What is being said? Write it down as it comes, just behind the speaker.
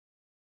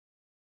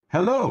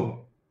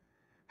Hello!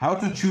 How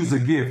to choose a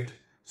gift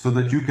so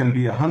that you can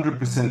be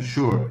 100%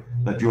 sure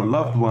that your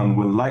loved one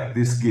will like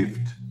this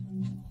gift.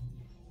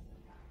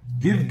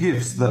 Give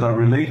gifts that are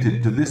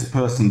related to this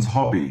person's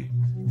hobby.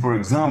 For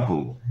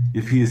example,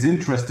 if he is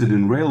interested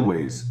in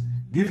railways,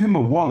 give him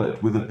a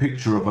wallet with a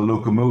picture of a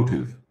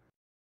locomotive.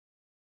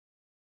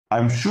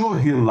 I'm sure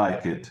he'll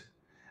like it,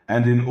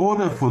 and in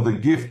order for the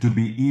gift to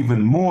be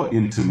even more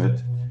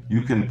intimate,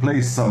 you can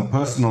place some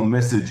personal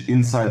message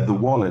inside the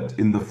wallet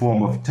in the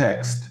form of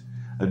text,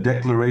 a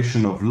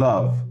declaration of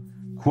love,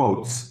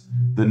 quotes,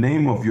 the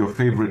name of your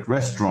favorite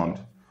restaurant,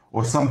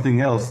 or something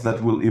else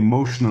that will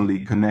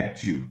emotionally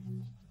connect you.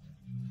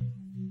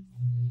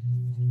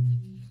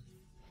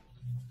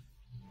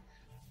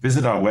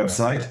 Visit our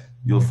website.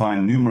 You'll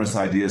find numerous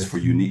ideas for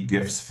unique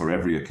gifts for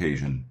every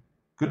occasion.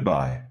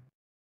 Goodbye.